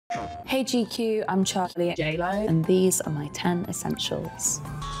Hey GQ, I'm Charlie J-Lo, and these are my 10 essentials.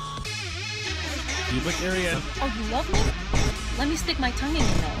 Pubic area. Oh, you love me? Let me stick my tongue in your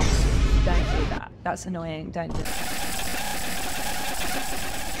nose. Don't do that. That's annoying. Don't do that.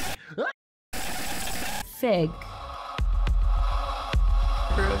 Fig.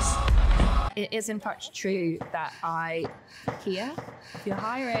 Gross. It is in fact true that if you're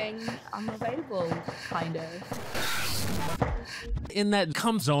hiring, I'm available, kind of. In that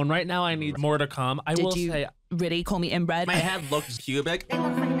come zone right now, I need more to come. I will say, really call me inbred? My head looks pubic. Well,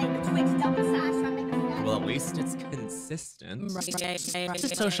 at least it's consistent. this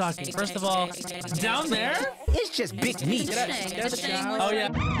is so shocking. First of all, down there? It's just big meat. Oh yeah.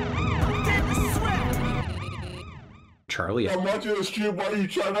 Charlie. I'm watching the stream while you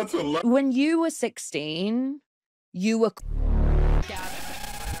try not to laugh. When you were 16, you were...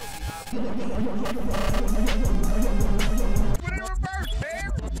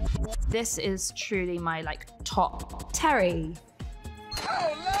 This is truly my, like, top. Terry.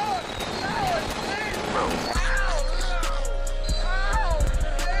 Oh, Lord!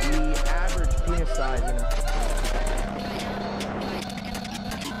 The average penis size in a...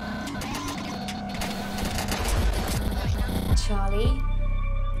 Charlie?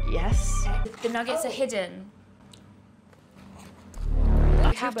 Yes. The nuggets are hidden.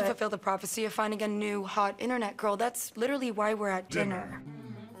 We have to fulfill the prophecy of finding a new, hot internet girl. That's literally why we're at dinner.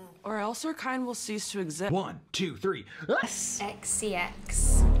 Or else our kind will cease to exist. 1, 2, 3. Yes.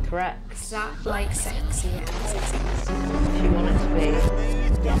 XCX. Correct. Is that like sexy? If you want it to be.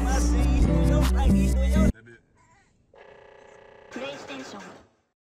 PlayStation.